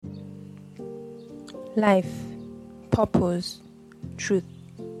Life, purpose, truth.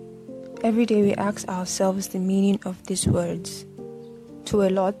 Every day we ask ourselves the meaning of these words. To a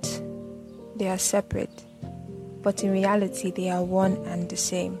lot, they are separate, but in reality, they are one and the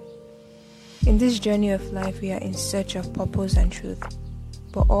same. In this journey of life, we are in search of purpose and truth,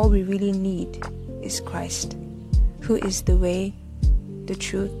 but all we really need is Christ, who is the way, the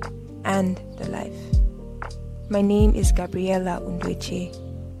truth, and the life. My name is Gabriela Undweche.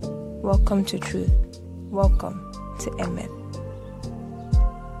 Welcome to Truth. Welcome to Emmet.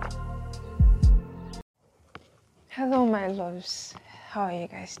 Hello, my loves. How are you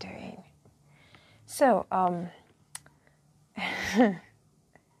guys doing? So,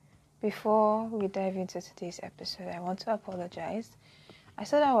 before we dive into today's episode, I want to apologize. I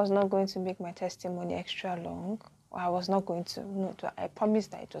said I was not going to make my testimony extra long, or I was not going to. No, I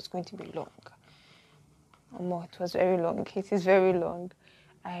promised that it was going to be long. No, it was very long. It is very long.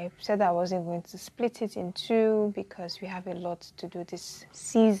 I said I wasn't going to split it in two because we have a lot to do this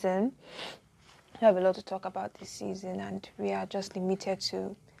season. We have a lot to talk about this season, and we are just limited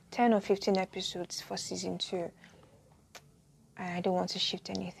to 10 or 15 episodes for season 2. And I don't want to shift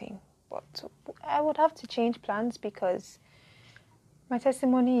anything, but I would have to change plans because my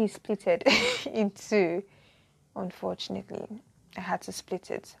testimony is splitted in two. Unfortunately, I had to split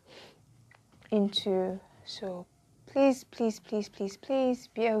it into. So please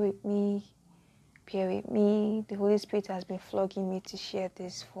bear with me. The Holy Spirit has been flogging me to share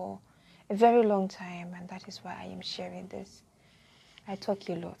this for a very long time, and that is why I am sharing this. I talk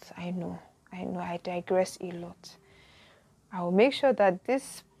a lot. I know I digress a lot. I will make sure that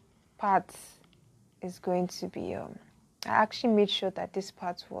this part is going to be I actually made sure that this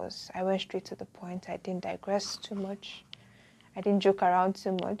part I went straight to the point. I didn't digress too much. I didn't joke around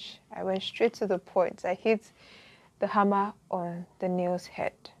too much. I went straight to the point. I hit the hammer on the nail's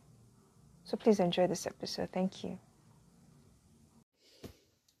head. So please enjoy this episode. Thank you.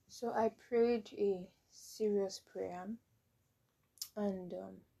 So I prayed a serious prayer, and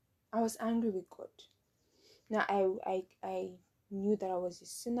I was angry with God. Now I knew that I was a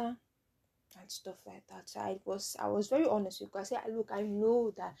sinner and stuff like that. So I was very honest with God. I said, look, I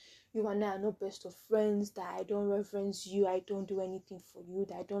know that you and I are not best of friends, that I don't reverence you, I don't do anything for you,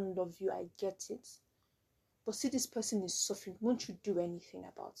 that I don't love you, I get it. But see, this person is suffering. Won't you do anything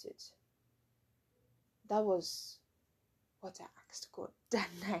about it? That was what I asked God that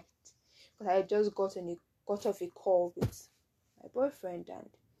night. Because I just got off a call with my boyfriend, and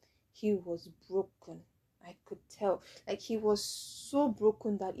he was broken. I could tell. Like, he was so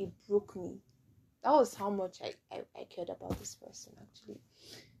broken that it broke me. That was how much I cared about this person, actually.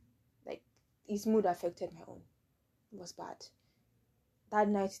 Like, his mood affected my own. It was bad. That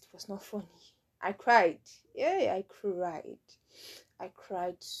night, it was not funny. I cried. Yeah, I cried. I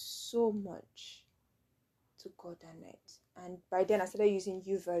cried so much to God that night. And by then, I started using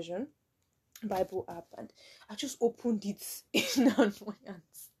YouVersion Bible app, and I just opened it in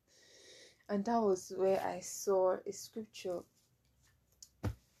annoyance. And that was where I saw a scripture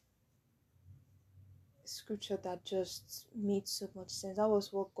that just made so much sense. That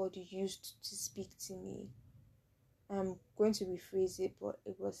was what God used to speak to me. I'm going to rephrase it, but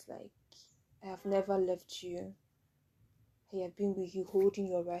it was like, I have never left you. I have been with you, holding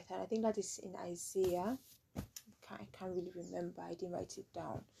your right hand. I think that is in Isaiah. I can't really remember. I didn't write it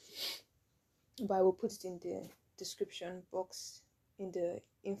down. But I will put it in the description box, in the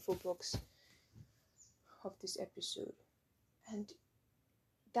info box of this episode. And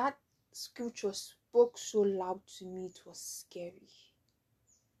that scripture spoke so loud to me, it was scary.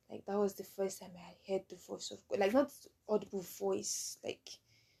 Like, that was the first time I heard the voice of God. Like, not audible voice, like,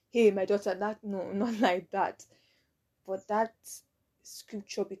 hey, my daughter, no, not like that. But that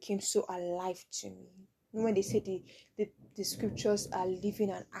scripture became so alive to me. When they say the scriptures are living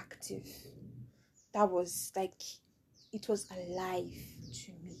and active, that was like, it was alive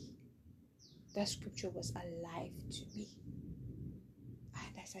to me. That scripture was alive to me.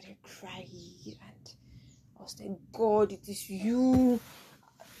 And I started crying, and I was like, God, it is you.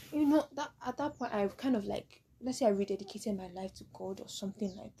 You know, that at that point, I kind of like, let's say I rededicated my life to God or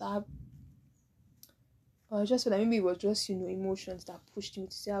something like that. Or I just felt like maybe it was just, emotions that pushed me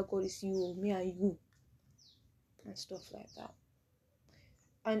to say, oh, God, it's you, me and you, and stuff like that.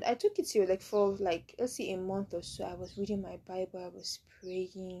 And I took it serious, like, for like, let's say a month or so. I was reading my Bible, I was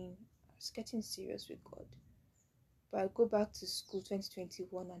praying, I was getting serious with God. But I go back to school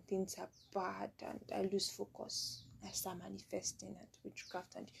 2021 and things are bad, and I lose focus. I start manifesting and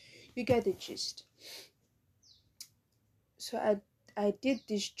witchcraft, and you get the gist. So I did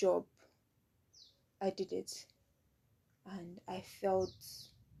this job. I did it, and I felt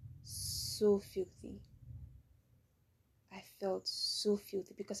so filthy. I felt so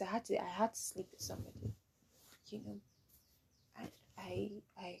filthy because I had to sleep with somebody, you know. And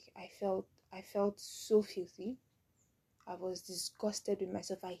I felt so filthy. I was disgusted with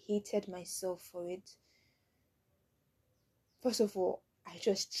myself. I hated myself for it. First of all, I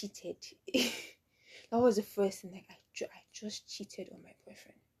just cheated. That was the first thing. Like I just cheated on my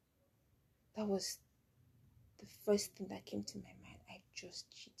boyfriend. That was the first thing that came to my mind. I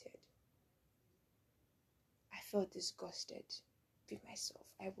just cheated. I felt disgusted with myself.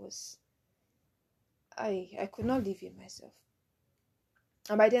 I could not live with myself.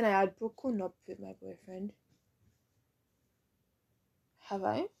 And by then I had broken up with my boyfriend. Have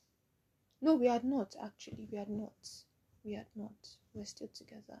I? No, we had not actually. We had not. We had not. We're still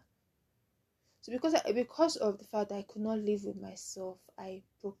together. So because of the fact that I could not live with myself, I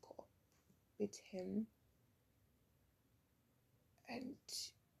broke up with him. And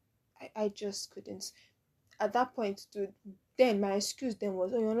I just couldn't. At that point, dude, then my excuse then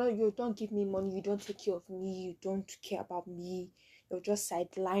was, oh, you don't give me money, you don't take care of me, you don't care about me, you just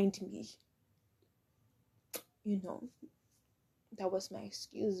sidelined me. That was my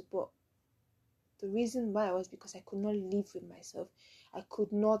excuse. But the reason why was because I could not live with myself. I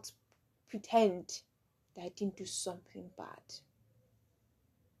could not pretend that I didn't do something bad.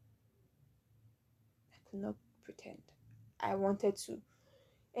 I could not pretend. I wanted to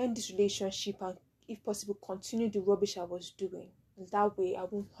end this relationship and, if possible, continue the rubbish I was doing. That way I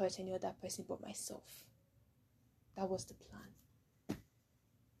won't hurt any other person but myself. That was the plan.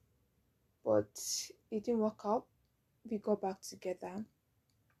 But it didn't work out. We got back together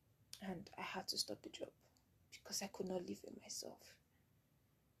and I had to stop the job because I could not live with myself.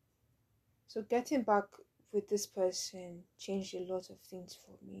 So getting back with this person changed a lot of things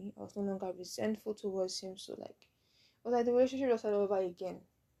for me. I was no longer resentful towards him. So the relationship just all over again.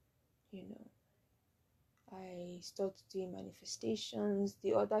 I started doing manifestations.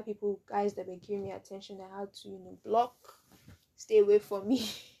 The other guys that were giving me attention, I had to, block, stay away from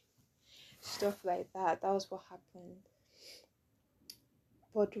me. Stuff like that. That was what happened.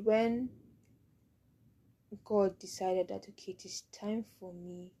 But when God decided that, okay, it is time for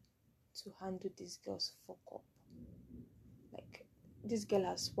me to handle this girl's fuck up. Like, this girl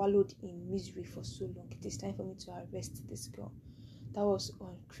has swallowed in misery for so long. It is time for me to arrest this girl. That was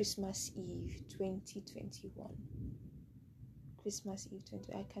on Christmas Eve 2021. Christmas Eve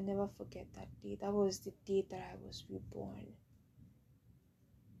 2020. I can never forget that day. That was the day that I was reborn.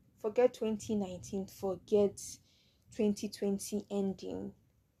 Forget 2019. Forget 2020 ending.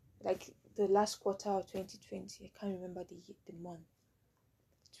 Like the last quarter of 2020. I can't remember the month.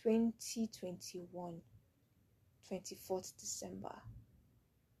 2021. 24th December.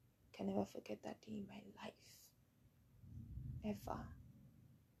 I can never forget that day in my life. Ever.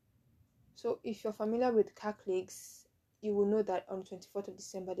 So if you're familiar with Catholics, you will know that on the 24th of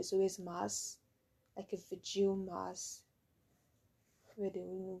December there's always mass, like a vigil mass, where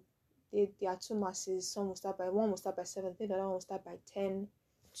there are two masses. One will start by 7, the other one will start by 10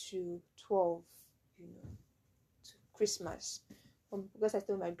 to 12, to Christmas. Because I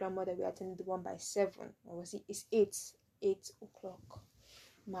told my grandmother we attended the one by 7, or was it? It's 8 o'clock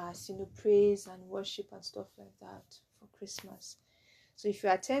mass, praise and worship and stuff like that for Christmas. So if you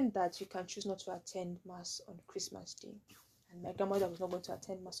attend that, you can choose not to attend mass on Christmas Day. And my grandmother was not going to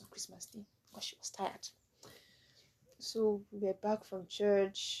attend mass on Christmas Day because she was tired. So we were back from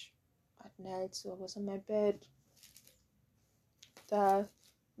church at night. So I was on my bed.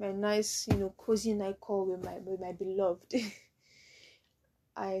 My nice, cozy night call with my beloved.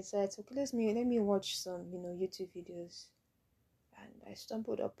 I said, okay, let me watch some, YouTube videos. And I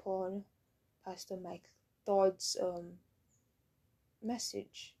stumbled upon Pastor Mike Todd's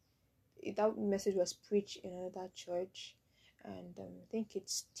message. That message was preached in another church, and I think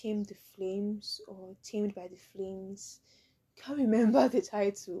it's Tamed the Flames or Tamed by the Flames. Can't remember the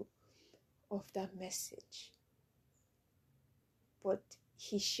title of that message, but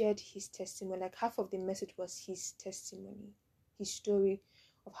he shared his testimony. Like half of the message was his testimony, his story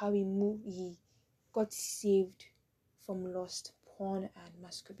of how he got saved from lust, porn, and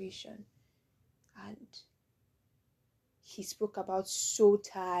masturbation. And he spoke about soul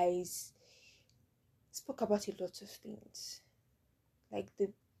ties, spoke about a lot of things, like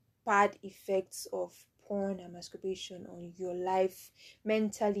the bad effects of porn and masturbation on your life,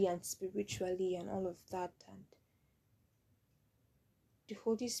 mentally and spiritually, and all of that. And the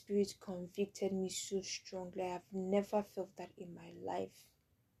Holy Spirit convicted me so strongly. I have never felt that in my life,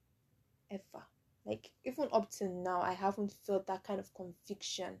 ever. Like, even up till now, I haven't felt that kind of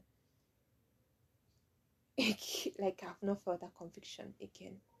conviction. Like, I've not felt that conviction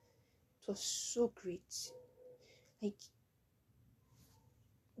again. It was so great. Like,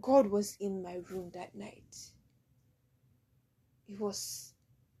 God was in my room that night. It was,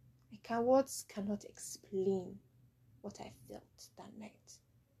 words cannot explain what I felt that night.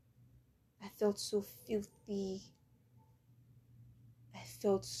 I felt so filthy. I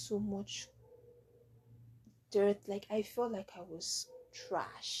felt so much dirt. Like, I felt like I was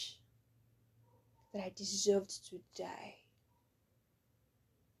trash, that I deserved to die.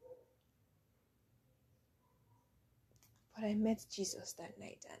 But I met Jesus that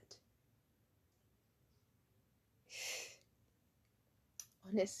night, and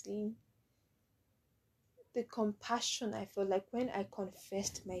honestly, the compassion I felt, like when I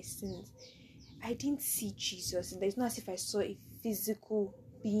confessed my sins, I didn't see Jesus. And it's not as if I saw a physical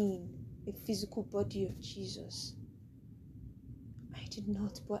being, a physical body of Jesus. I did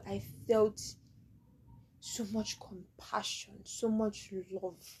not, but I felt so much compassion, so much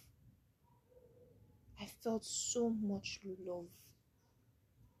love. I felt so much love.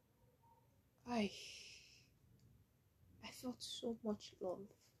 I felt so much love.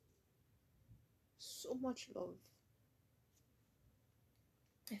 So much love.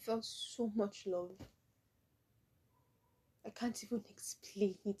 I felt so much love. I can't even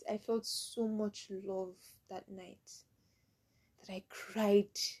explain it. I felt so much love that night that I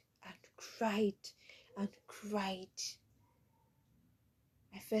cried and cried and cried.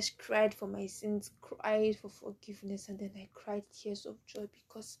 I first cried for my sins, cried for forgiveness, and then I cried tears of joy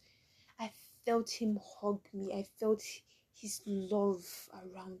because I felt him hug me. I felt his love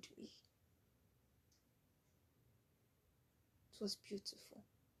around me. It was beautiful.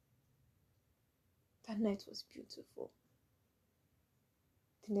 That night was beautiful.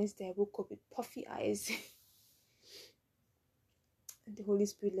 The next day I woke up with puffy eyes and the Holy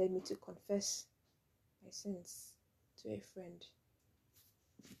Spirit led me to confess my sins to a friend.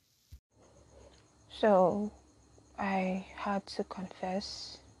 So I had to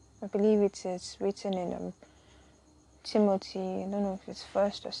confess. I believe it is written in Timothy. I don't know if it's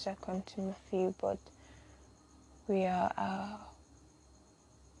 1st or 2nd Timothy, but we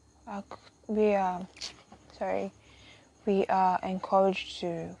are encouraged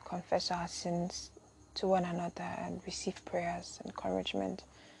to confess our sins to one another and receive prayers, encouragement.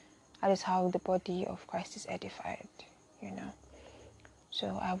 That is how the body of Christ is edified,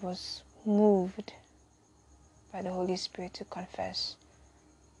 So I was moved by the Holy Spirit to confess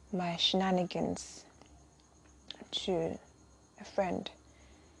my shenanigans to a friend.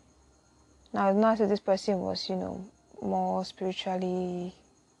 Now, not that this person was, more spiritually,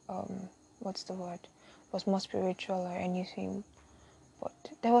 was more spiritual or anything,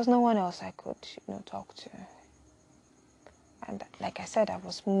 but there was no one else I could, talk to. And like I said, I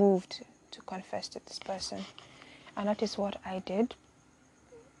was moved to confess to this person. And that is what I did.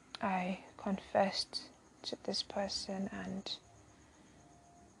 I confessed to this person and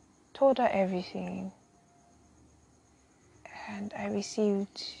told her everything. And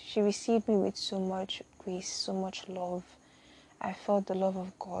she received me with so much grace, so much love. I felt the love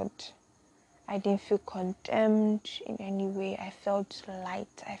of God. I didn't feel condemned in any way. I felt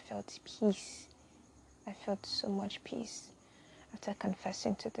light. I felt peace. I felt so much peace after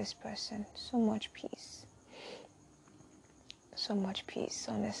confessing to this person. So much peace. So much peace.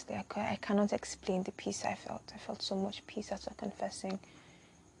 Honestly, I cannot explain the peace I felt. I felt so much peace after confessing.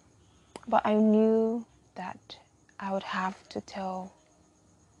 But I knew that I would have to tell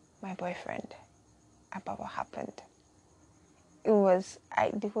my boyfriend about what happened.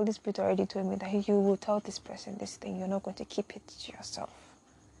 The Holy Spirit already told me that you will tell this person this thing. You're not going to keep it to yourself.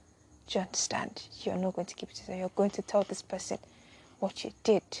 Do you understand? You're not going to keep it to yourself. You're going to tell this person what you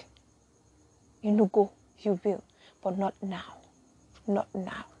did. Go, you will, but not now. Not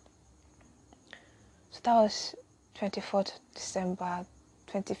now. So that was 24th December,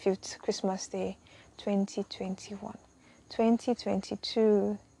 25th, Christmas Day, 2021.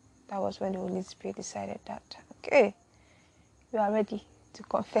 2022, that was when the Holy Spirit decided that, okay, you are ready to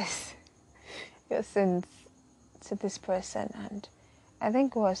confess your sins to this person. And I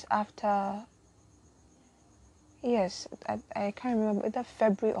think it was after, I can't remember, either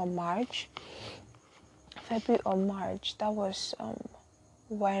February or March, that was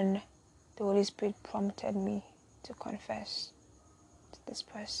when the Holy Spirit prompted me to confess to this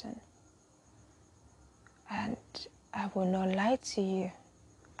person. And I will not lie to you,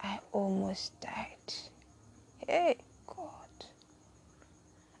 I almost died. Hey, God.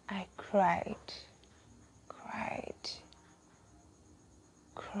 I cried,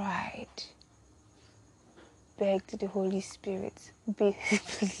 begged the Holy Spirit,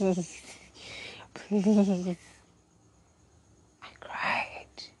 please. I cried.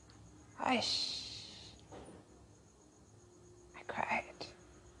 I cried.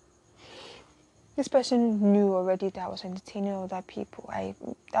 This person knew already that I was entertaining other people.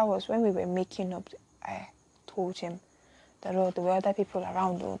 That was when we were making up. I told him that there were other people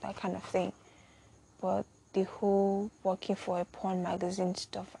around, that kind of thing. But the whole working for a porn magazine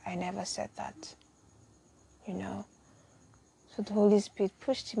stuff, I never said that. So the Holy Spirit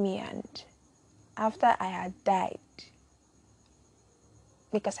pushed me, and after I had died,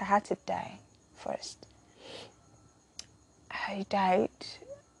 because I had to die first, I died.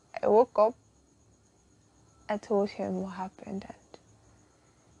 I woke up. I told him what happened, and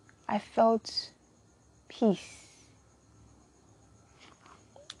I felt peace.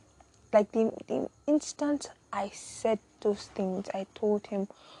 Like the instant I said those things, I told him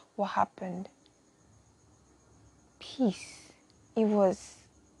what happened. Peace. It was,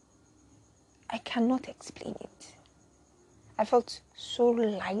 I cannot explain it. I felt so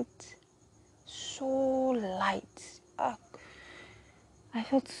light. So light. I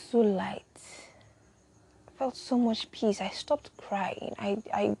felt so light. I felt so much peace. I stopped crying.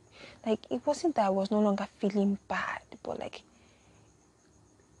 I like, it wasn't that I was no longer feeling bad, but like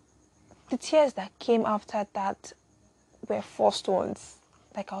the tears that came after that were forced ones.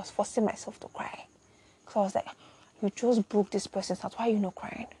 Like I was forcing myself to cry. Because I was like, you just broke this person's heart. Why are you not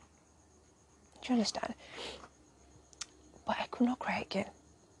crying? Do you understand? But I could not cry again.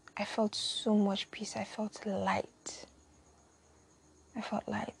 I felt so much peace. I felt light.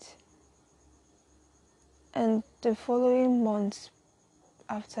 And the following months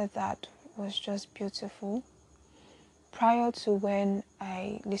after that was just beautiful. Prior to when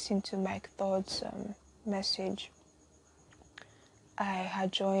I listened to Mike Todd's message, I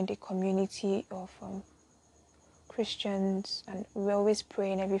had joined a community of Christians, and we always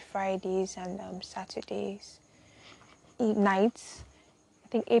praying every Fridays and Saturdays nights. I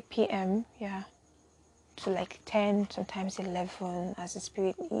think 8 p.m. to like 10, sometimes 11, as the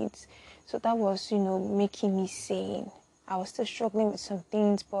Spirit leads. So that was, making me sane. I was still struggling with some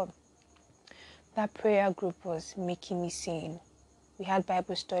things, but that prayer group was making me sane. We had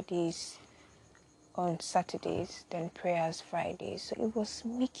Bible studies on Saturdays, then prayers Fridays. So it was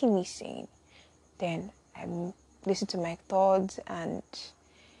making me sane. Then I listened to my thoughts and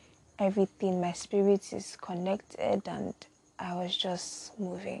everything. My spirit is connected, and I was just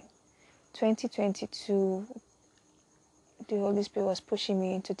moving. 2022, the Holy Spirit was pushing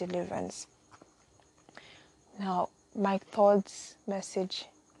me into deliverance. Now, Mike Todd's message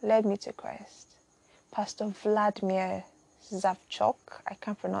led me to Christ. Pastor Vladimir Zavchuk, I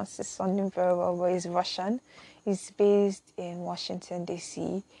can't pronounce his surname very well, but he's Russian. He's based in Washington,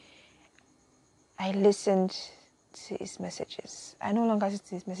 D.C. I listened to his messages. I no longer listen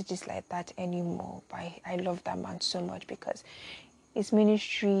to his messages like that anymore, but I love that man so much because his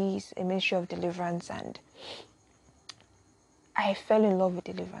ministry is a ministry of deliverance, and I fell in love with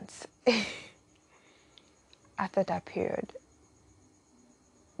deliverance after that period.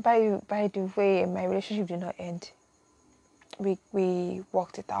 By the way, my relationship did not end. We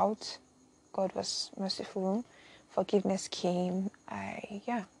worked it out. God was merciful. Forgiveness came.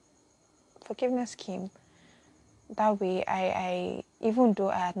 Forgiveness came. That way, I even though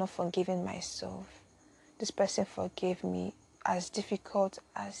I had not forgiven myself, this person forgave me. As difficult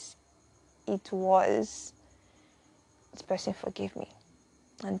as it was, this person forgave me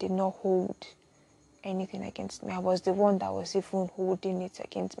and did not hold anything against me. I was the one that was even holding it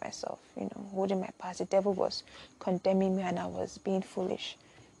against myself, holding my past. The devil was condemning me, and I was being foolish,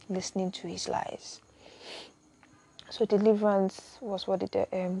 listening to his lies. So deliverance was what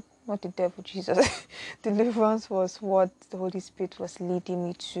not the devil, Jesus. Deliverance was what the Holy Spirit was leading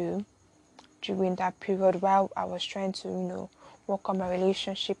me to during that period while I was trying to, work on my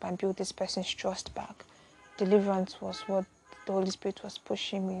relationship and build this person's trust back. Deliverance was what the Holy Spirit was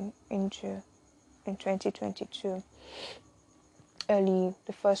pushing me into in 2022, early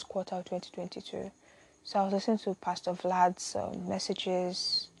the first quarter of 2022. So I was listening to Pastor Vlad's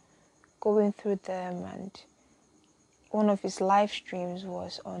messages, going through them, and one of his live streams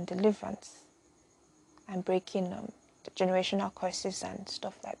was on deliverance and breaking the generational curses and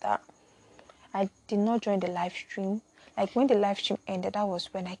stuff like that. I did not join the live stream. Like when the live stream ended, that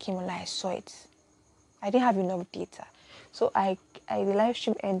was when I came online, I saw it. I didn't have enough data. So the live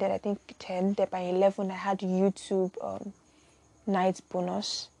stream ended, I think 10. Then by 11, I had YouTube night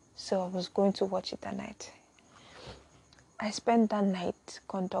bonus. So I was going to watch it that night. I spent that night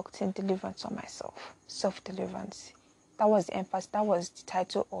conducting deliverance on myself. Self-deliverance. That was the emphasis. That was the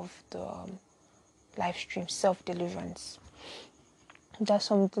title of the live stream, self-deliverance. There's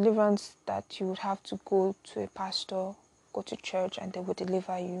some deliverance that you would have to go to a pastor go to church and they will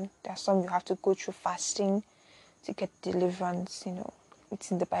deliver you. There are some you have to go through fasting to get deliverance.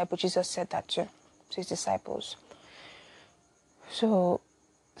 It's in the Bible. Jesus said that to his disciples. So,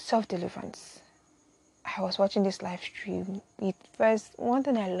 self-deliverance. I was watching this live stream. One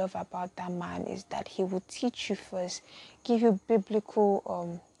thing I love about that man is that he will teach you first, give you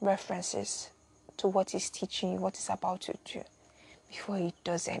biblical references to what he's teaching you, what he's about to do, before he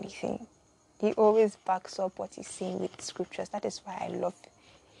does anything. He always backs up what he's saying with scriptures. That is why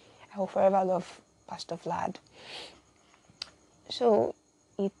I will forever love Pastor Vlad. So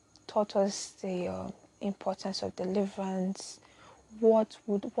he taught us the importance of deliverance, what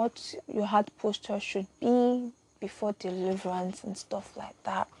your heart posture should be before deliverance and stuff like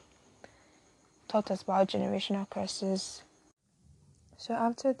that. Taught us about generational curses. So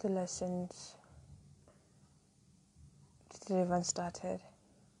after the lessons, the deliverance started.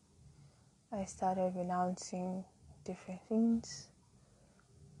 I started renouncing different things,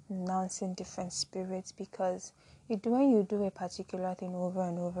 renouncing different spirits, because when you do a particular thing over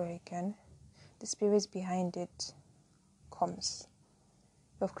and over again, the spirits behind it comes.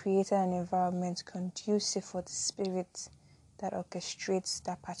 You've created an environment conducive for the spirit that orchestrates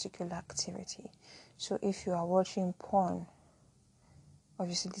that particular activity. So if you are watching porn,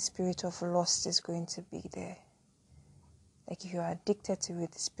 obviously the spirit of lust is going to be there. Like if you are addicted to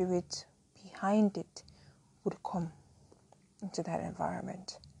it, the spirit behind it would come into that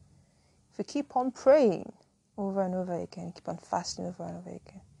environment. If you keep on praying over and over again, keep on fasting over and over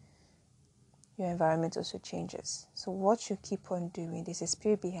again, your environment also changes. So what you keep on doing, there's a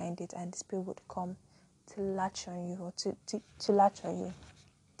spirit behind it, and the spirit would come to latch on you, or to latch on you,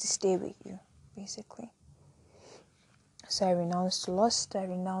 to stay with you, basically. So I renounced lust, I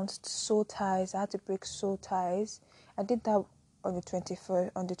renounced soul ties. I had to break soul ties. I did that on the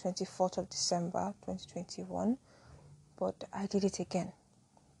 24th of December 2021, but I did it again.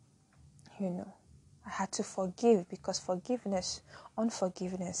 I had to forgive, because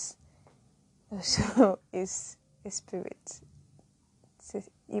unforgiveness also is a spirit. It's an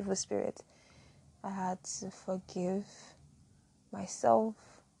evil spirit. I had to forgive myself,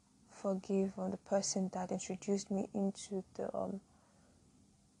 forgive the person that introduced me into the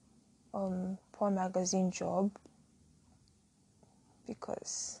porn magazine job,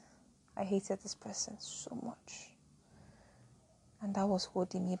 because I hated this person so much, and that was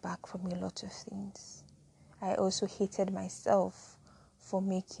holding me back from a lot of things. I also hated myself for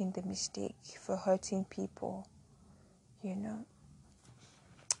making the mistake, for hurting people,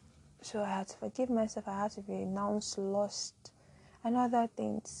 So I had to forgive myself. I had to renounce lust and other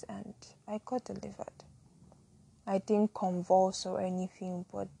things, and I got delivered. I didn't convulse or anything,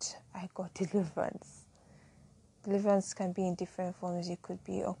 but I got deliverance. Deliverance can be in different forms. It could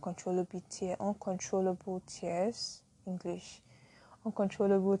be uncontrollable tears, English.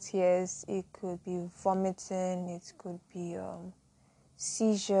 Uncontrollable tears. It could be vomiting. It could be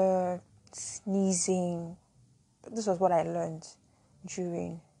seizure, sneezing. This was what I learned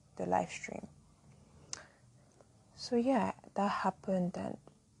during the live stream. So yeah, that happened, and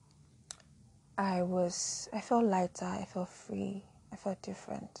I felt lighter, I felt free, I felt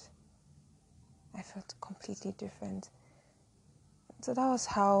different. I felt completely different. So that was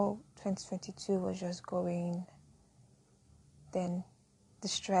how 2022 was just going. Then the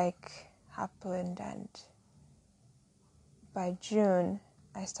strike happened, and by June,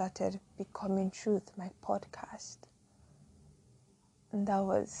 I started Becoming Truth, my podcast. And that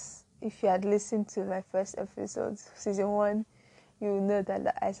was, if you had listened to my first episode, season 1, you will know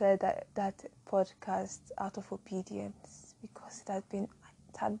that I started that podcast out of obedience, because it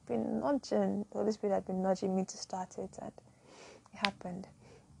had been nudging, the Holy Spirit had been nudging me to start it, and it happened.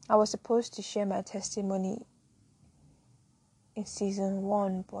 I was supposed to share my testimony in season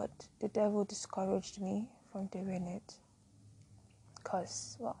 1, but the devil discouraged me from doing it,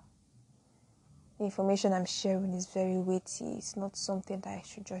 because, the information I'm sharing is very weighty. It's not something that I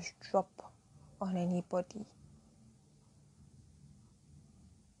should just drop on anybody.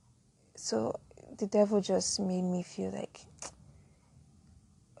 So the devil just made me feel like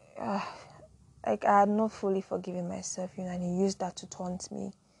I had not fully forgiven myself, and he used that to taunt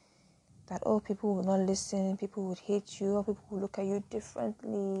me. That, people will not listen, people would hate you, or people will look at you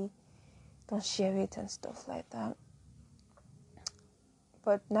differently, don't share it and stuff like that.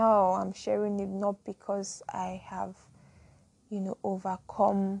 But now I'm sharing it not because I have,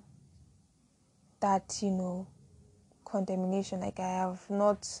 overcome that, condemnation. Like I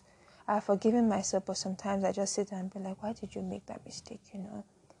have forgiven myself, but sometimes I just sit there and be like, why did you make that mistake, I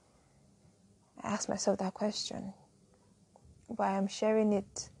ask myself that question. But I'm sharing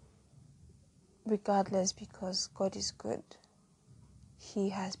it regardless, because God is good. He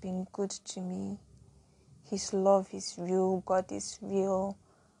has been good to me. His love is real. God is real.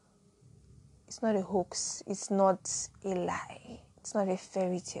 It's not a hoax. It's not a lie. It's not a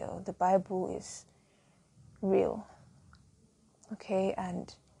fairy tale. The Bible is real. Okay,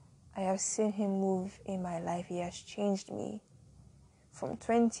 and I have seen him move in my life. He has changed me. From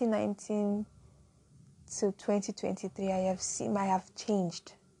 2019 to 2023, I have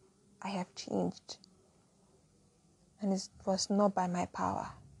changed. I have changed. And it was not by my power.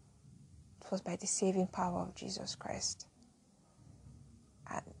 It was by the saving power of Jesus Christ.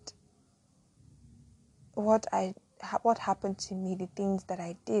 And what happened to me, the things that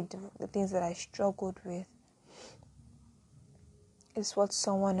I did, the things that I struggled with, is what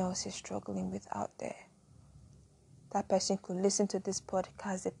someone else is struggling with out there. That person could listen to this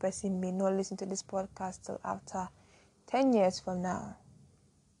podcast. The person may not listen to this podcast till after 10 years from now.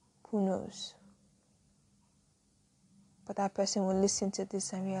 Who knows? But that person will listen to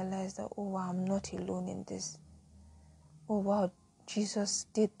this and realize that, oh wow, I'm not alone in this. Oh wow, Jesus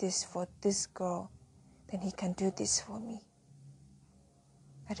did this for this girl. Then he can do this for me.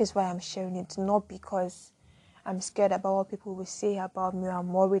 That is why I'm sharing it. Not because I'm scared about what people will say about me, or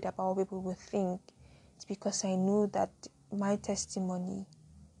I'm worried about what people will think. It's because I know that my testimony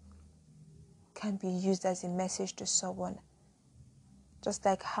can be used as a message to someone. Just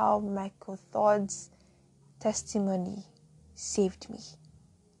like how Michael Todd's testimony saved me.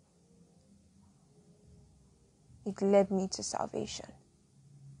 It led me to salvation.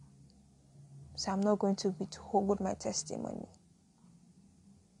 So I'm not going to withhold my testimony.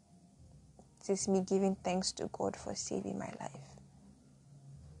 It is me giving thanks to God for saving my life.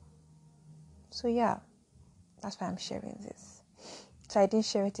 So yeah, that's why I'm sharing this. So I didn't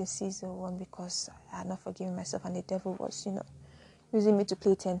share it in season 1 because I had not forgiven myself and the devil was, using me to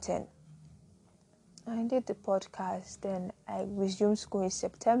play 10-10. I did the podcast, then I resumed school in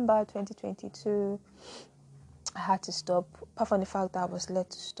September 2022. I had to stop. Apart from the fact that I was led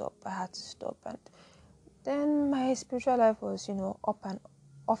to stop, I had to stop. And then my spiritual life was,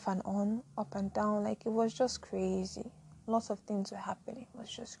 off and on, up and down. Like, it was just crazy. Lots of things were happening. It was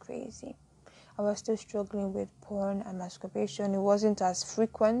just crazy. I was still struggling with porn and masturbation. It wasn't as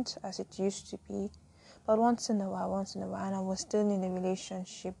frequent as it used to be. But once in a while, and I was still in a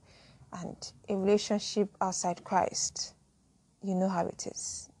relationship, and a relationship outside Christ. You know how it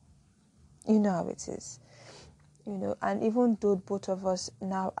is. And even though both of us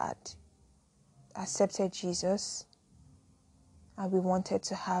now had accepted Jesus, and we wanted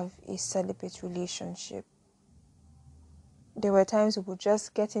to have a celibate relationship, there were times we would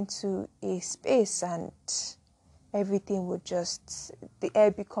just get into a space and everything would the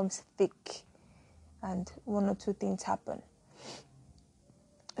air becomes thick and one or two things happen.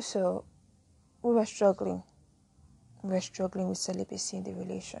 So we were struggling. We were struggling with celibacy in the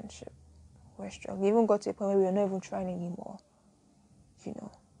relationship. We were struggling. We even got to a point where we were not even trying anymore,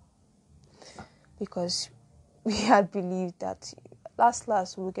 because we had believed that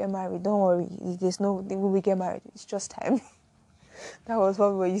last we'll get married. Don't worry, we will get married. It's just time. That was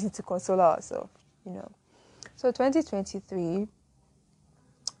what we were using to console ourselves, So 2023,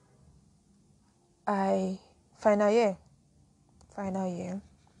 final year,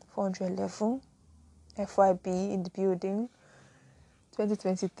 400 level, FYB in the building,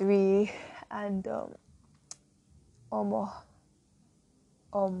 2023, and it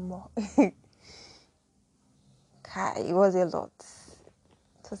was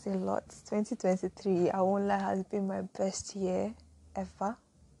a lot. 2023, I won't lie, has been my best year ever.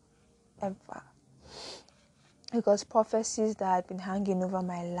 Because prophecies that had been hanging over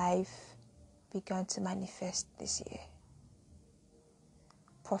my life began to manifest this year.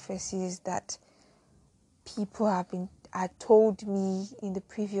 Prophecies that people had told me in the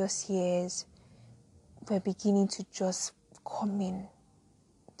previous years were beginning to just come in.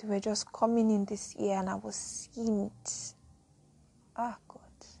 They were just coming in this year, and I was seeing it.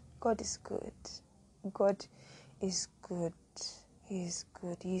 God is good. God is good. He is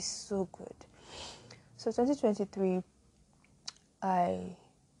good. He is so good. So 2023, I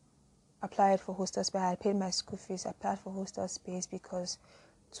applied for hostel space. I had paid my school fees. I applied for hostel space because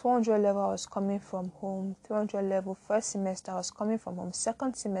 200 level I was coming from home. 300 level first semester I was coming from home.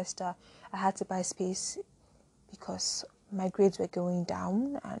 Second semester I had to buy space because my grades were going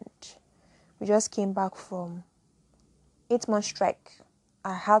down, and we just came back from 8-month strike.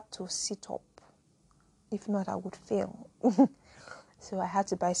 I had to sit up. If not, I would fail. So I had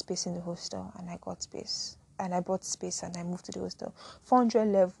to buy space in the hostel, and I got space. And I bought space and I moved to the hostel. 400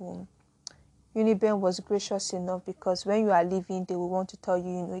 level, Uniben was gracious enough because when you are leaving, they will want to tell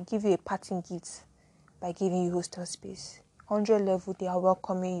you, give you a parting gift by giving you hostel space. 100 level, they are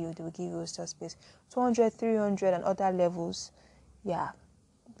welcoming you, they will give you hostel space. 200, 300 and other levels, yeah,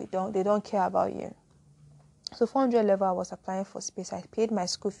 they don't care about you. So 400 level, I was applying for space. I paid my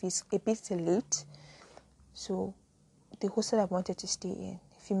school fees a bit late. So the hostel I wanted to stay in,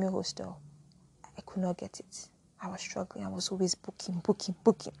 female hostel, I could not get it. I was struggling. I was always booking.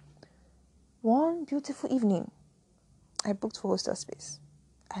 One beautiful evening, I booked for hostel space.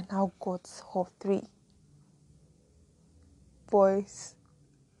 I now got hall 3. Boys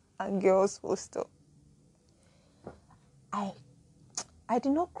and girls hostel. I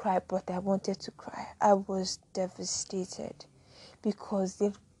did not cry, but I wanted to cry. I was devastated because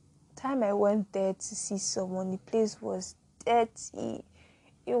the time I went there to see someone, the place was dirty.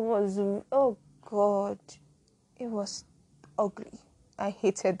 It was, oh God, it was ugly. I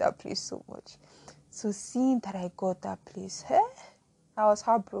hated that place so much. So seeing that I got that place, I was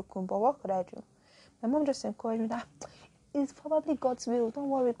heartbroken, but what could I do? My mom just encouraged me that it's probably God's will. Don't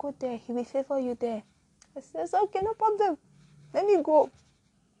worry, go there. He will favor you there. I said, okay, no problem. Let me go.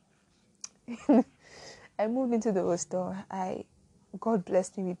 I moved into the hostel. God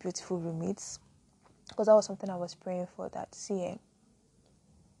blessed me with beautiful roommates because that was something I was praying for. That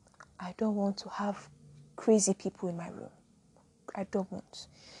I don't want to have crazy people in my room. I don't want.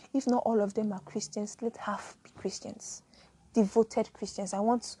 If not all of them are Christians, let half be Christians, devoted Christians. I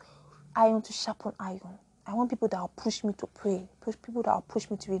want iron to sharpen iron. I want people that will push me to pray, people that will push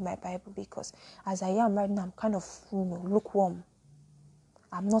me to read my Bible, because as I am right now, I'm kind of lukewarm.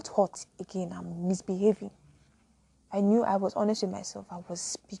 I'm not hot again. I'm misbehaving. I knew I was honest with myself. I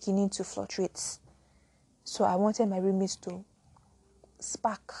was beginning to fluctuate. So I wanted my roommates to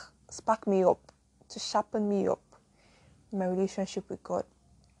spark me up, to sharpen me up in my relationship with God.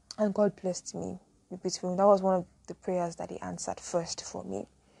 And God blessed me with beautiful. That was one of the prayers that He answered first for me.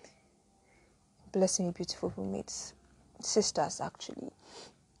 Blessing me beautiful roommates, sisters actually.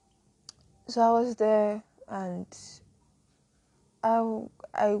 So I was there, and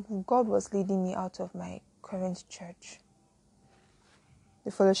God was leading me out of my current church.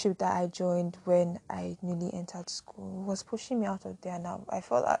 The fellowship that I joined when I newly entered school was pushing me out of there. Now at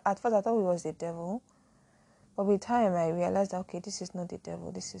first I thought it was the devil, but with time I realized that okay, this is not the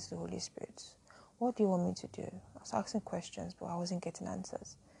devil, this is the Holy Spirit. What do you want me to do? I was asking questions, but I wasn't getting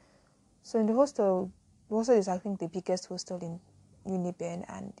answers. So in the hostel is I think the biggest hostel in Uniben,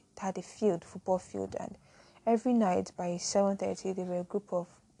 and it had a football field, and every night by 7:30 there were a group of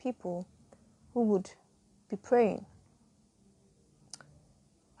people who would be praying.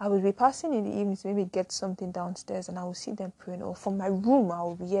 I would be passing in the evening to maybe get something downstairs, and I would see them praying, or from my room I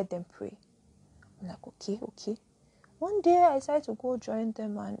would hear them pray. I'm like, okay. One day I decided to go join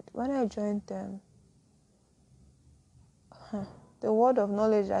them, and when I joined them, the word of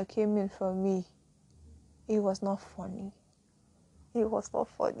knowledge that came in from me, it was not funny.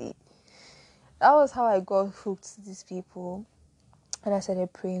 That was how I got hooked to these people, and I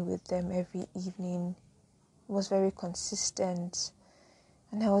started praying with them every evening. It was very consistent,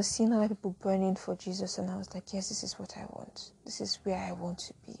 and I was seeing other people burning for Jesus, and I was like, yes, this is what I want. This is where I want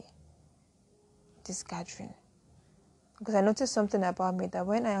to be, this gathering. Because I noticed something about me, that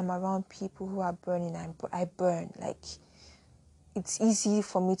when I am around people who are burning, I burn. Like, it's easy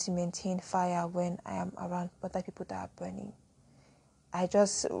for me to maintain fire when I am around other people that are burning.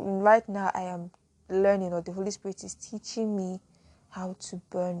 Right now I am learning, or the Holy Spirit is teaching me how to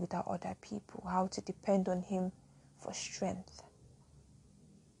burn without other people, how to depend on Him for strength,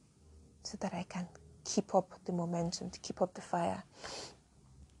 so that I can keep up the momentum, to keep up the fire.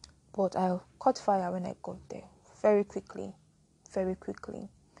 But I caught fire when I got there, very quickly.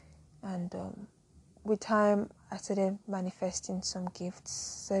 And with time, I started manifesting some gifts,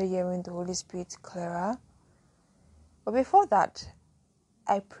 started hearing the Holy Spirit clearer. But before that,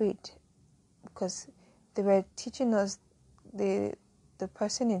 I prayed, because they were teaching us, the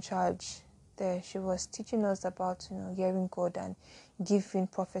person in charge there, she was teaching us about hearing God and giving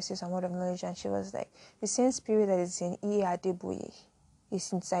prophecies and word of knowledge, and she was like, the same spirit that is in E. Adeboye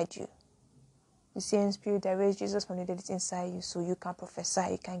is inside you. The same spirit that raised Jesus from the dead is inside you, so you can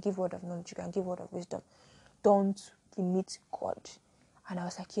prophesy, you can give word of knowledge, you can give word of wisdom. Don't limit God. And I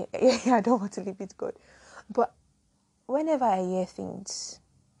was like, yeah, I don't want to limit God. But whenever I hear things,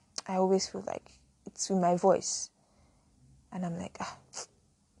 I always feel like it's with my voice. And I'm like,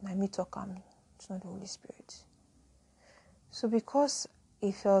 my talk, it's not the Holy Spirit. So because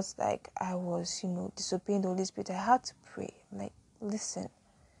it felt like I was, disobeying the Holy Spirit, I had to pray. I'm like, listen,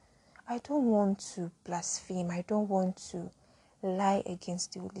 I don't want to blaspheme. I don't want to lie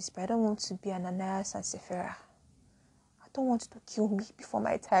against the Holy Spirit. I don't want to be an Ananias and Sapphira. I don't want to kill me before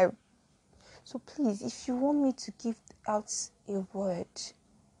my time. So please, if you want me to give out a word,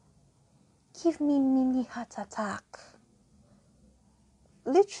 give me mini heart attack.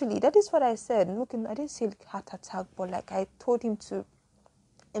 Literally, that is what I said. Look, I didn't say heart attack, but like I told him to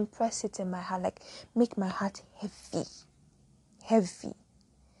impress it in my heart, like make my heart heavy.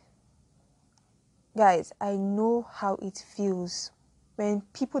 Guys, I know how it feels when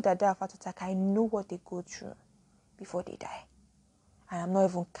people that die of heart attack. I know what they go through before they die, and I'm not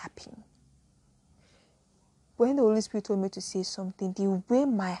even capping. When the Holy Spirit told me to say something, the way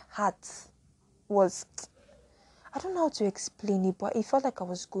my heart was, I don't know how to explain it, but it felt like I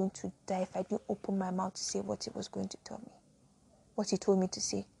was going to die if I didn't open my mouth to say what he was going to tell me, what he told me to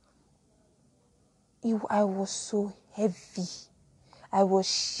say. I was so heavy. I was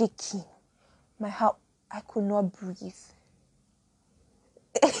shaking. My heart, I could not breathe.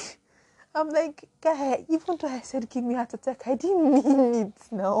 I'm like, guy, even though I said give me a heart attack, I didn't mean it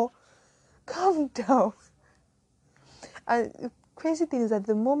now. Calm down. And the crazy thing is that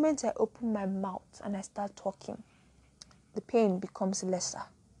the moment I open my mouth and I start talking, the pain becomes lesser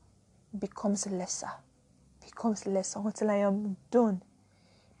until I am done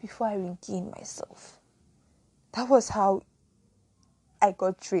before I regain myself. That was how I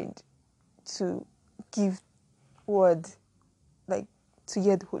got trained to give word, like to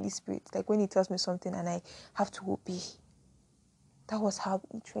hear the Holy Spirit. Like when he tells me something and I have to obey. That was how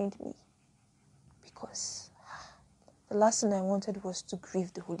he trained me. Because the last thing I wanted was to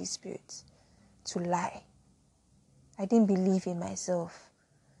grieve the Holy Spirit, to lie. I didn't believe in myself.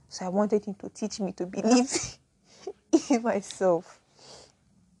 So I wanted him to teach me to believe in myself.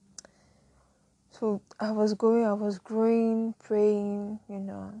 So I was growing, praying,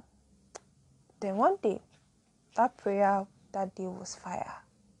 Then one day, that prayer that day was fire.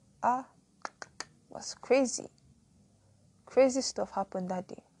 Was crazy. Crazy stuff happened that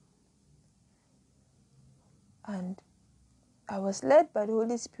day. And I was led by the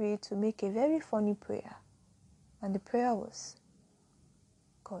Holy Spirit to make a very funny prayer. And the prayer was,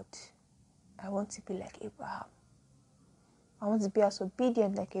 God, I want to be like Abraham. I want to be as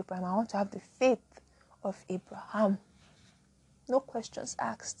obedient like Abraham. I want to have the faith of Abraham. No questions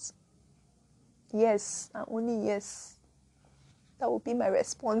asked. Yes, and only yes. That will be my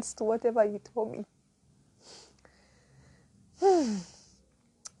response to whatever you told me.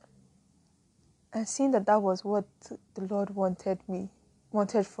 And seeing that was what the Lord wanted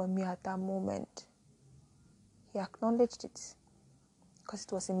from me at that moment, he acknowledged it because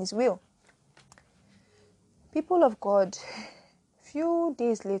it was in his will. People of God, few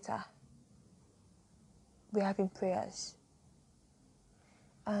days later, we're having prayers.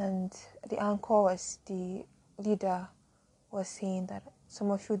 And the anchor the leader was saying that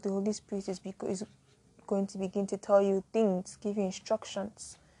some of you, the Holy Spirit is going to begin to tell you things, give you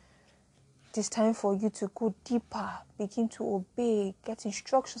instructions. It is time for you to go deeper, begin to obey, get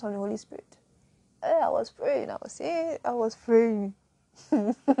instructions from the Holy Spirit. I was praying. That's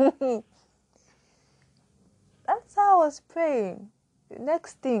how I was praying. The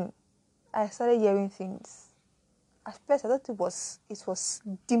next thing, I started hearing things. At first, I thought it was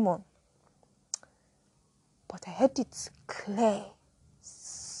demon. But I heard it clear.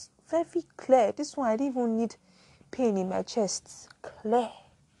 Very clear. This one, I didn't even need pain in my chest. Clear.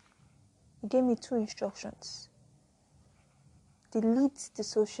 He gave me 2 instructions. Delete the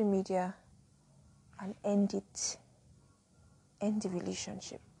social media and end it. End the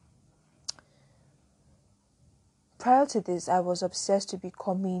relationship. Prior to this, I was obsessed to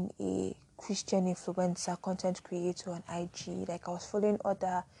becoming a Christian influencer, content creator on IG. Like I was following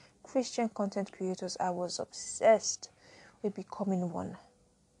other Christian content creators. I was obsessed with becoming one.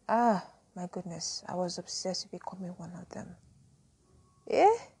 My goodness. I was obsessed with becoming one of them.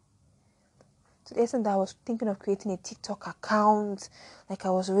 To the extent that I was thinking of creating a TikTok account. Like I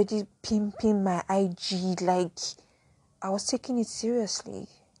was already pimping my IG. Like I was taking it seriously.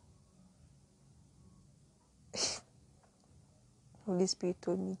 Holy Spirit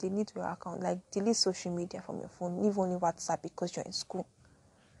told me, delete your account. Like delete social media from your phone. Leave only WhatsApp because you're in school.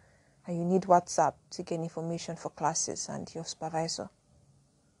 And you need WhatsApp to get information for classes and your supervisor.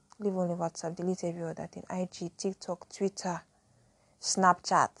 Leave only WhatsApp. Delete every other thing. IG, TikTok, Twitter,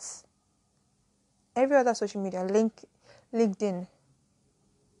 Snapchat. Every other social media, LinkedIn.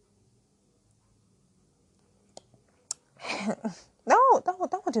 No, that one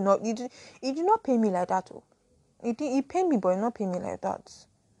did not. You did not pay me like that. He paid me, but he did not pay me like that.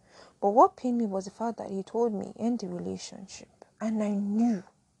 But what pained me was the fact that he told me end the relationship, and I knew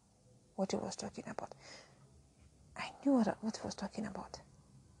what he was talking about. I knew what it was talking about.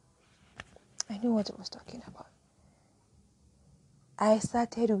 I knew what it was talking about. I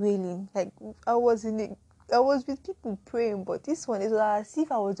started wailing. Like, I was with people praying, but this one is as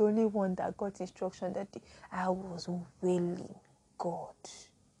if I was the only one that got instruction that day. I was wailing. God.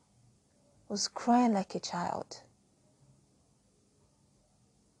 I was crying like a child.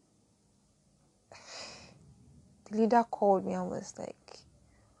 The leader called me and was like,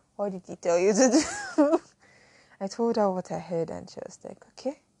 what did he tell you to do? I told her what I heard and she was like,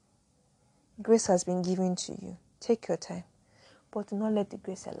 okay, grace has been given to you. Take your time, but do not let the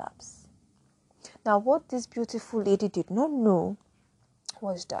grace elapse. Now, what this beautiful lady did not know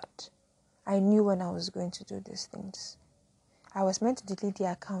was that I knew when I was going to do these things. I was meant to delete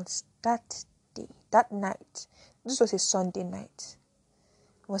the accounts that day, that night. This was a Sunday night.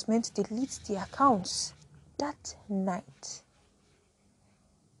 I was meant to delete the accounts that night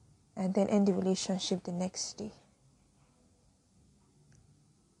and then end the relationship the next day.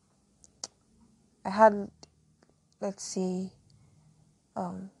 I had, let's say,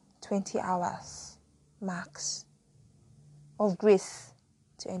 20 hours max of grace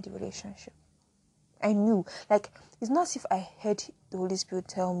to end the relationship. I knew, like, it's not as if I heard the Holy Spirit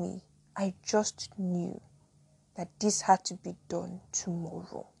tell me. I just knew that this had to be done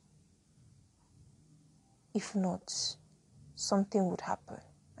tomorrow. If not, something would happen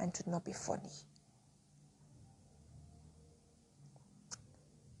and it would not be funny.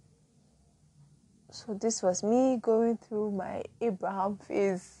 So this was me going through my Abraham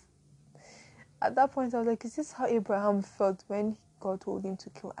phase. At that point, I was like, is this how Abraham felt when God told him to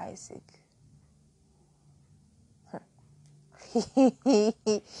kill Isaac?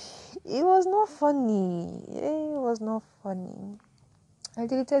 It was not funny. It was not funny. I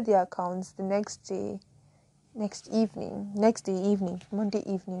deleted the accounts the next day evening,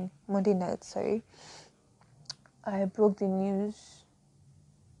 Monday night, sorry. I broke the news,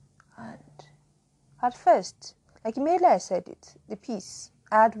 and at first, like immediately I said it, the peace.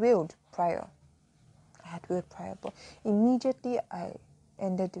 I had wailed prior, but immediately I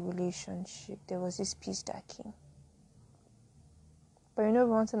ended the relationship. There was this peace that came. But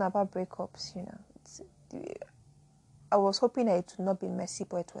one thing about breakups, I was hoping that it would not be messy,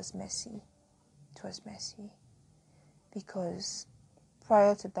 but it was messy. It was messy. Because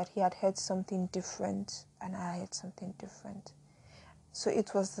prior to that, he had heard something different, and I had something different. So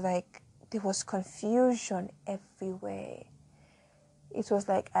it was like there was confusion everywhere. It was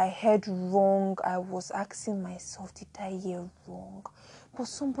like I heard wrong. I was asking myself, did I hear wrong? But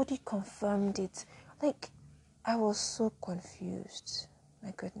somebody confirmed it. Like, I was so confused.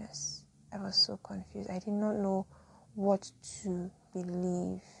 My goodness. I was so confused. I did not know what to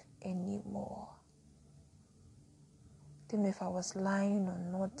believe anymore. I didn't know if I was lying or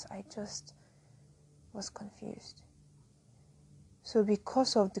not. I just was confused. So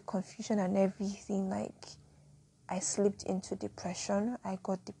because of the confusion and everything, like, I slipped into depression. I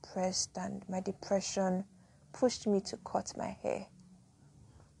got depressed, and my depression pushed me to cut my hair.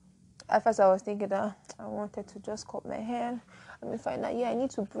 At first, I was thinking that I wanted to just cut my hair. Find out, I need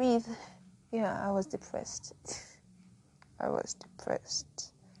to breathe. Yeah, I was depressed. I was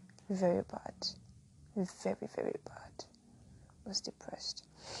depressed. Very bad. Very, very bad. I was depressed.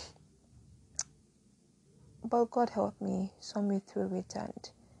 But God helped me, saw me through it,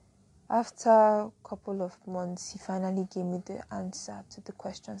 and after a couple of months, he finally gave me the answer to the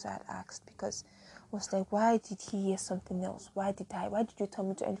questions I had asked, because I was like, why did he hear something else? Why did you tell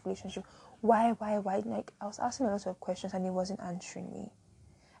me to end the relationship? Why? Like, I was asking a lot of questions and he wasn't answering me.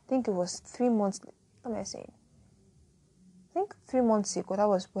 I think it was 3 months, what am I saying? I think 3 months ago, that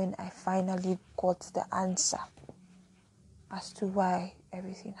was when I finally got the answer as to why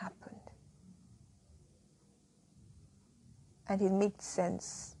everything happened. And it made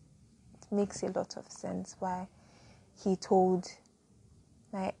sense. It makes a lot of sense why he told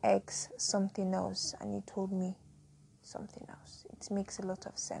my ex something else and he told me something else. It makes a lot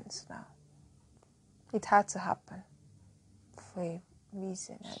of sense now. It had to happen for a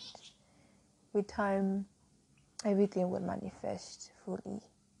reason, and with time, everything will manifest fully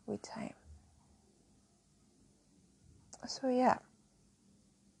with time. So yeah,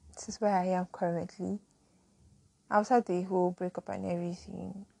 this is where I am currently. After the whole breakup and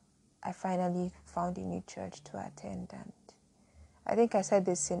everything, I finally found a new church to attend, and I think I said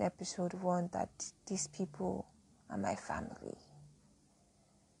this in episode 1 that these people are my family.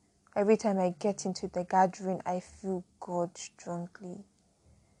 Every time I get into the gathering, I feel God strongly.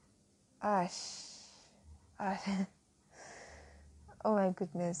 Oh my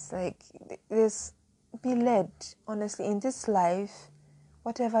goodness, like this, be led. Honestly, in this life,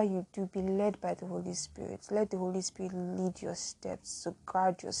 Whatever you do, be led by the Holy Spirit. Let the Holy Spirit lead your steps, to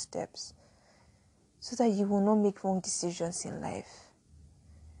guard your steps, so that you will not make wrong decisions in life.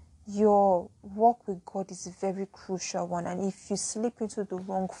 Your walk with God is a very crucial one, and if you slip into the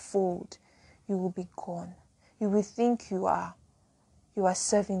wrong fold, you will be gone. You will think you are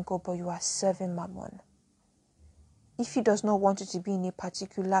serving God, but you are serving Mammon. If He does not want you to be in a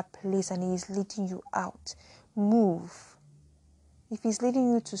particular place and He is leading you out, move. If He's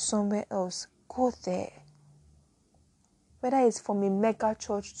leading you to somewhere else, go there. Whether it's from a mega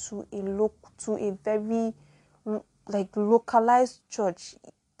church to a very localized church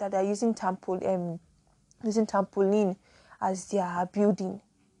that are using trampoline as their building,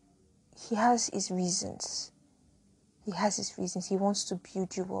 He has His reasons. He has His reasons. He wants to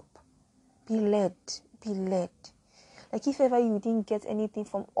build you up. Be led. Be led. Like if ever you didn't get anything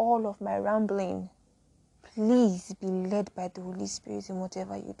from all of my rambling, please be led by the Holy Spirit in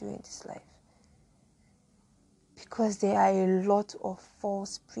whatever you do in this life. Because there are a lot of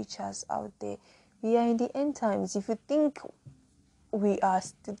false preachers out there. We are in the end times. If you think we are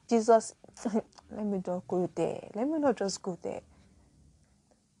Jesus, let me not go there. Let me not just go there.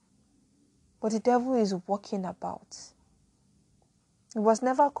 But the devil is walking about. He was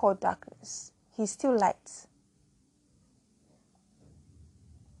never called darkness. He's still light.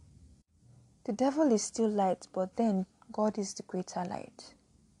 The devil is still light, but then God is the greater light.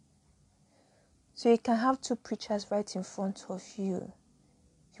 So you can have two preachers right in front of you.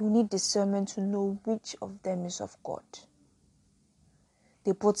 You need discernment to know which of them is of God.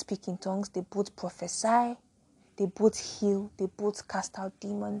 They both speak in tongues, they both prophesy, they both heal, they both cast out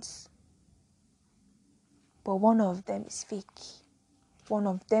demons. But one of them is fake. One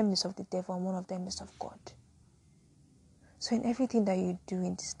of them is of the devil and one of them is of God. So in everything that you do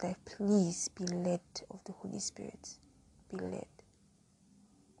in this life, please be led of the Holy Spirit. Be led.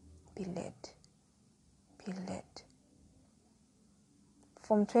 Be led. Be led.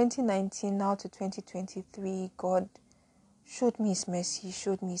 From 2019 now to 2023, God showed me His mercy,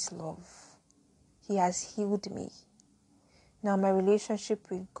 showed me His love. He has healed me. Now my relationship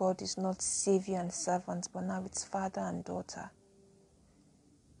with God is not savior and servant, but now it's father and daughter.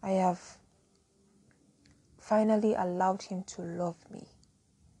 I have finally allowed Him to love me,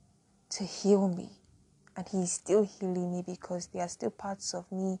 to heal me. And He is still healing me because there are still parts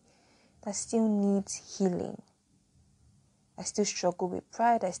of me that still needs healing. I still struggle with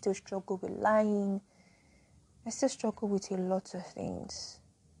pride. I still struggle with lying. I still struggle with a lot of things.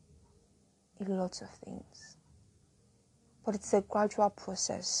 A lot of things. But it's a gradual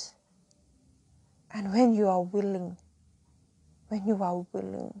process. And when you are willing,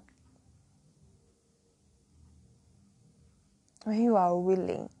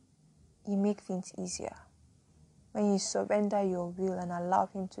 you make things easier. When you surrender your will and allow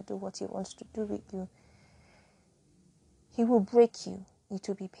Him to do what He wants to do with you, He will break you. It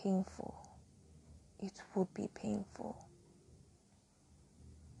will be painful. It would be painful.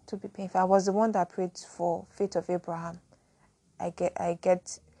 It would be painful. I was the one that prayed for faith of Abraham. I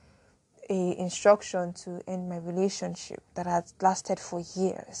get a instruction to end my relationship that had lasted for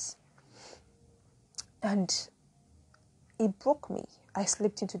years. And it broke me. I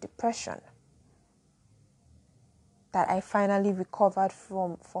slipped into depression that I finally recovered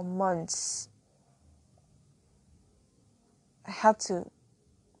from for months. I had to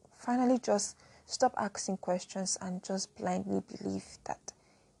finally just stop asking questions and just blindly believe that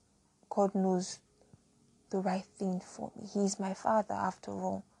God knows the right thing for me. He is my Father after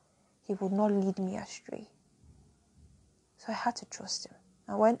all. He would not lead me astray. So I had to trust Him.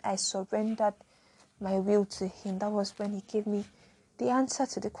 And when I surrendered my will to Him, that was when He gave me the answer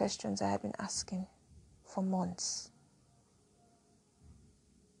to the questions I had been asking for months.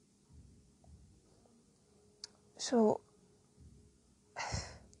 So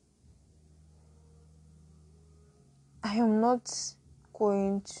I am not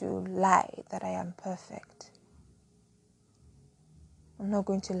going to lie that I am perfect. I'm not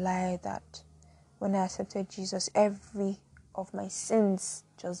going to lie that when I accepted Jesus, every of my sins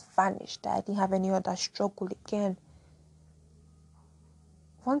just vanished. I didn't have any other struggle again.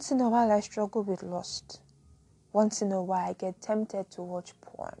 Once in a while, I struggle with lust. Once in a while, I get tempted to watch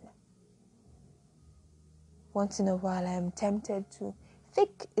porn. Once in a while, I am tempted to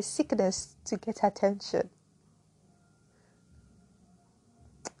fake a sickness to get attention.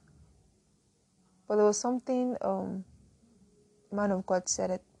 But there was something man of God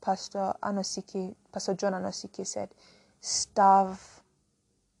said it, Pastor John Anosike said, starve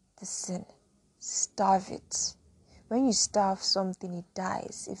the sin. Starve it. When you starve something, it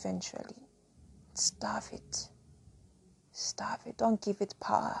dies eventually. Starve it. Starve it. Don't give it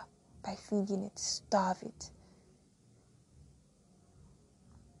power by feeding it. Starve it.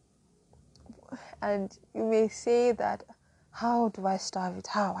 And you may say that, how do I starve it?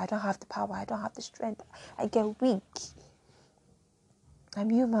 How? I don't have the power. I don't have the strength. I get weak.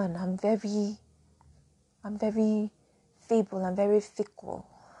 I'm human. I'm very feeble. I'm very fickle.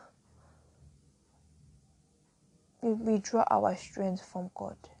 We draw our strength from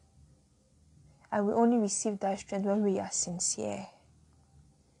God. And we only receive that strength when we are sincere.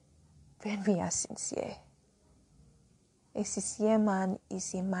 When we are sincere. A sincere man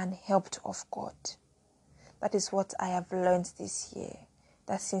is a man helped of God. That is what I have learned this year.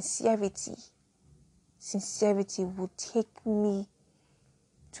 That sincerity will take me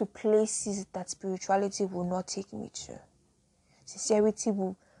to places that spirituality will not take me to. Sincerity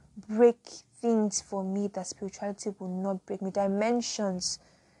will break things for me that spirituality will not break me. Dimensions,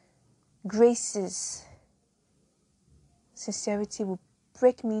 graces. Sincerity will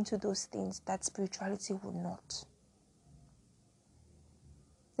break me into those things that spirituality will not.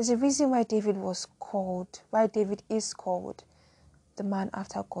 There's a reason why David is called the man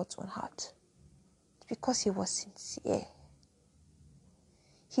after God's own heart. It's because he was sincere.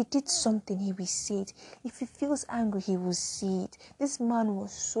 He did something, he will see it. If he feels angry, he will see it. This man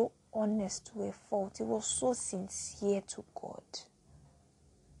was so honest to a fault. He was so sincere to God.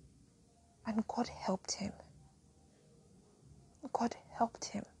 And God helped him. God helped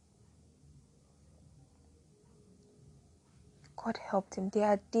him. God helped him. There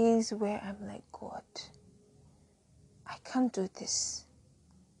are days where I'm like, God, I can't do this.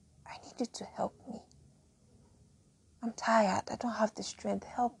 I need you to help me. I'm tired. I don't have the strength.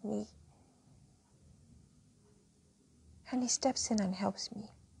 Help me. And he steps in and helps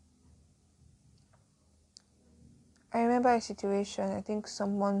me. I remember a situation, I think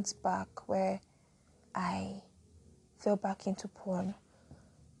some months back, where I fell back into porn.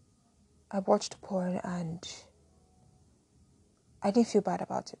 I watched porn and I didn't feel bad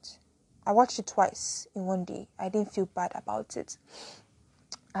about it. I watched it twice in one day. I didn't feel bad about it.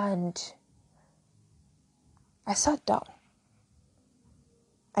 And I sat down.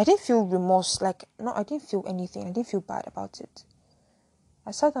 I didn't feel remorse, I didn't feel anything. I didn't feel bad about it.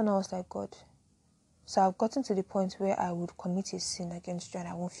 I sat down and I was like, God, so I've gotten to the point where I would commit a sin against you and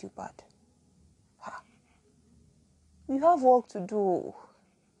I won't feel bad. You have work to do.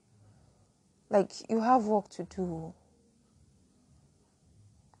 You have work to do.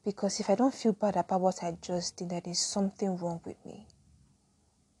 Because if I don't feel bad about what I just did, there is something wrong with me.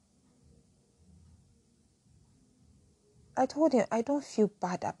 I told him, I don't feel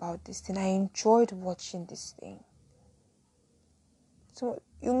bad about this thing. I enjoyed watching this thing. So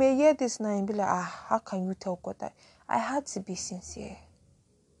you may hear this now and be like, how can you tell God that? I had to be sincere.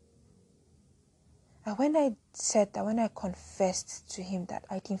 And when I said that, when I confessed to him that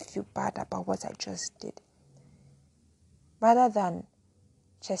I didn't feel bad about what I just did, rather than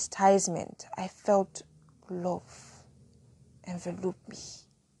chastisement, I felt love envelop me.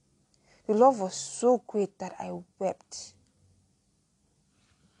 The love was so great that I wept.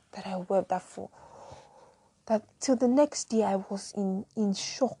 That till the next day I was in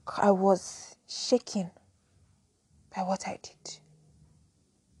shock. I was shaken by what I did.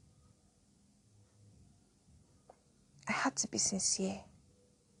 I had to be sincere.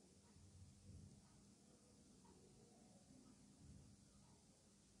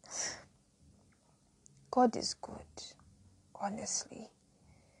 God is good, honestly.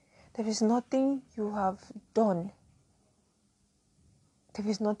 There is nothing you have done. There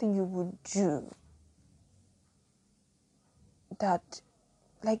is nothing you would do that,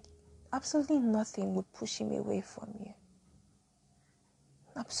 absolutely nothing would push him away from you.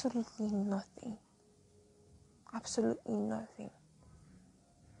 Absolutely nothing. Absolutely nothing.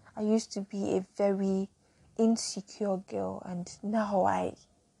 I used to be a very insecure girl, and now I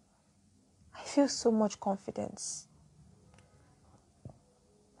feel so much confidence.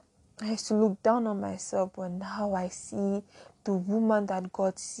 I used to look down on myself, but now I see the woman that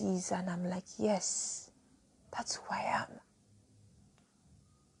God sees, and I'm like, yes, that's who I am.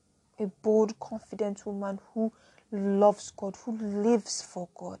 A bold, confident woman who loves God, who lives for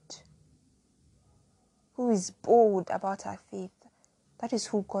God, who is bold about her faith. That is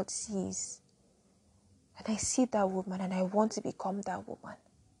who God sees. And I see that woman and I want to become that woman.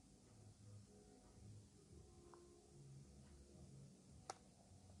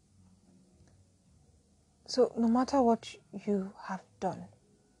 So no matter what you have done,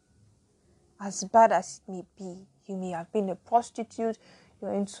 as bad as it may be, you may have been a prostitute,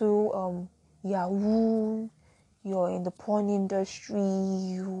 you're into Yahoo, you're in the porn industry,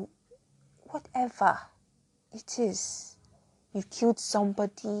 whatever it is, you killed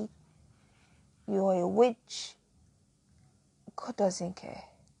somebody, you're a witch. God doesn't care.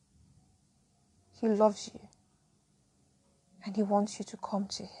 He loves you. And He wants you to come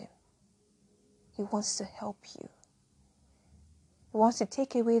to Him. He wants to help you. He wants to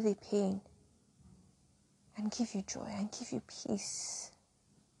take away the pain and give you joy and give you peace.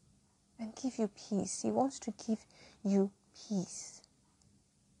 And give you peace. He wants to give you peace.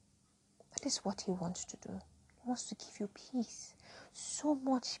 That is what He wants to do. He wants to give you peace. So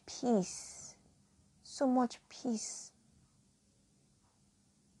much peace. So much peace.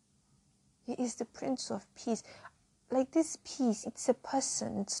 He is the Prince of Peace. Like this peace, it's a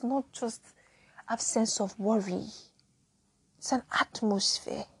person. It's not just absence of worry. It's an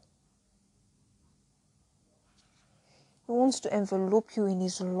atmosphere. He wants to envelope you in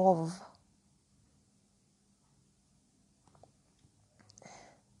His love.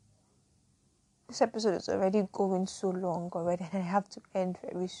 This episode is already going so long already, and I have to end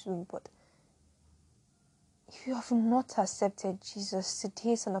very soon. But if you have not accepted Jesus,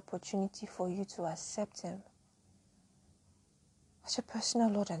 today is an opportunity for you to accept Him as your personal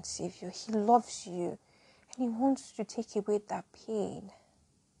Lord and Savior. He loves you, and He wants to take away that pain.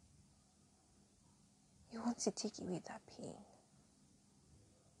 He wants to take away that pain.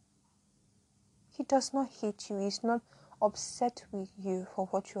 He does not hate you. He's not upset with you for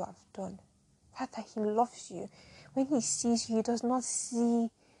what you have done. Rather, He loves you. When He sees you, He does not see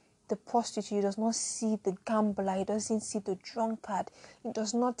the prostitute. He does not see the gambler. He doesn't see the drunkard. He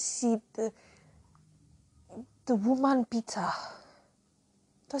does not see the woman beater.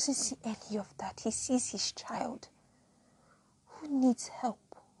 He doesn't see any of that. He sees His child who needs help,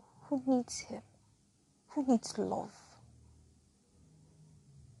 who needs Him, who needs love,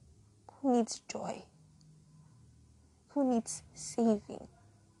 who needs joy, who needs saving.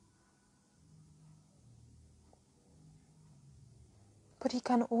 But He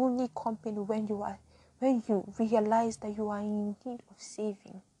can only come in when you realize that you are in need of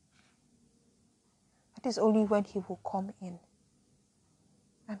saving. That is only when He will come in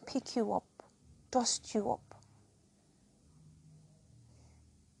and pick you up, dust you up.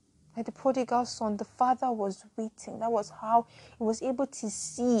 Like the prodigal son, the father was waiting. That was how he was able to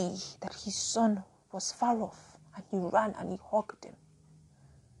see that his son was far off. And he ran and he hugged him.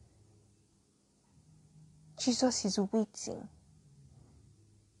 Jesus is waiting.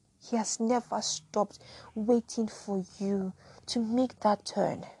 He has never stopped waiting for you to make that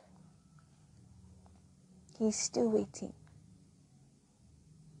turn. He is still waiting.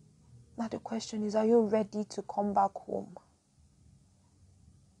 Now the question is, are you ready to come back home?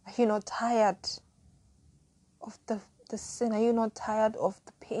 Are you not tired of the sin? Are you not tired of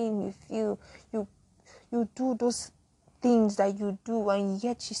the pain you feel? You do those things that you do and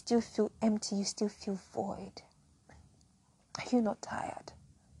yet you still feel empty, you still feel void. Are you not tired?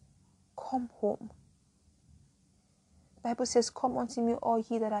 Come home. The Bible says, come unto me all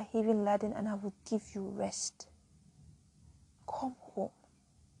ye that are heavy laden, and I will give you rest. Come home.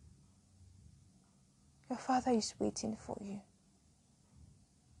 Your Father is waiting for you.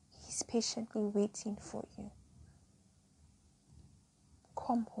 He's patiently waiting for you.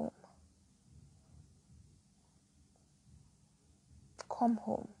 Come home. Come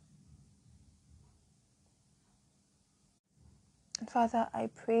home. And Father, I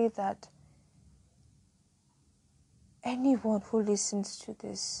pray that anyone who listens to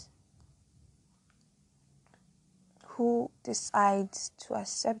this, who decides to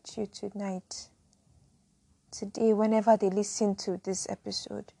accept you tonight, today, whenever they listen to this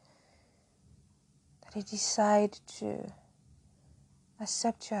episode, that they decide to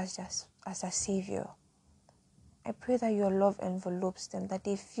accept you as a Savior. I pray that your love envelopes them, that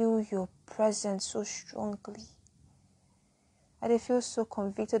they feel your presence so strongly, that they feel so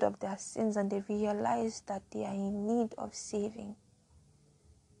convicted of their sins and they realize that they are in need of saving.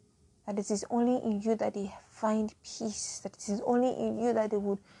 That it is only in you that they find peace, that it is only in you that they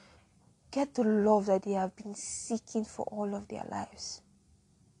would get the love that they have been seeking for all of their lives.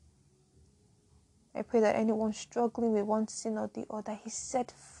 I pray that anyone struggling with one sin or the other is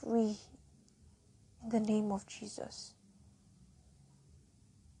set free in the name of Jesus.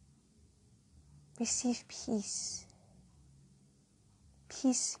 Receive peace.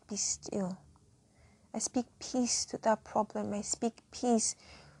 Peace, be still. I speak peace to that problem. I speak peace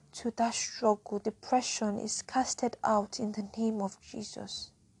to that struggle. Depression is casted out in the name of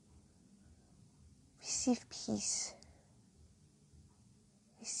Jesus. Receive peace.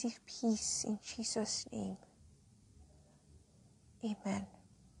 Receive peace in Jesus' name. Amen.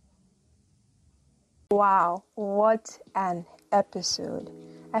 Wow, what an episode.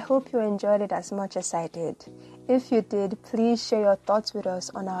 I hope you enjoyed it as much as I did. If you did, please share your thoughts with us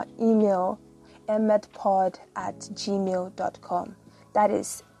on our email, emmetpod@gmail.com. That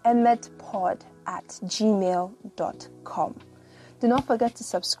is emmetpod@gmail.com. Do not forget to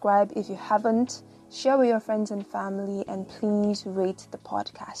subscribe if you haven't, share with your friends and family, and please rate the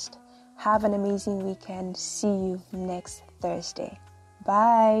podcast. Have an amazing weekend. See you next Thursday.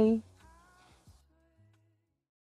 Bye.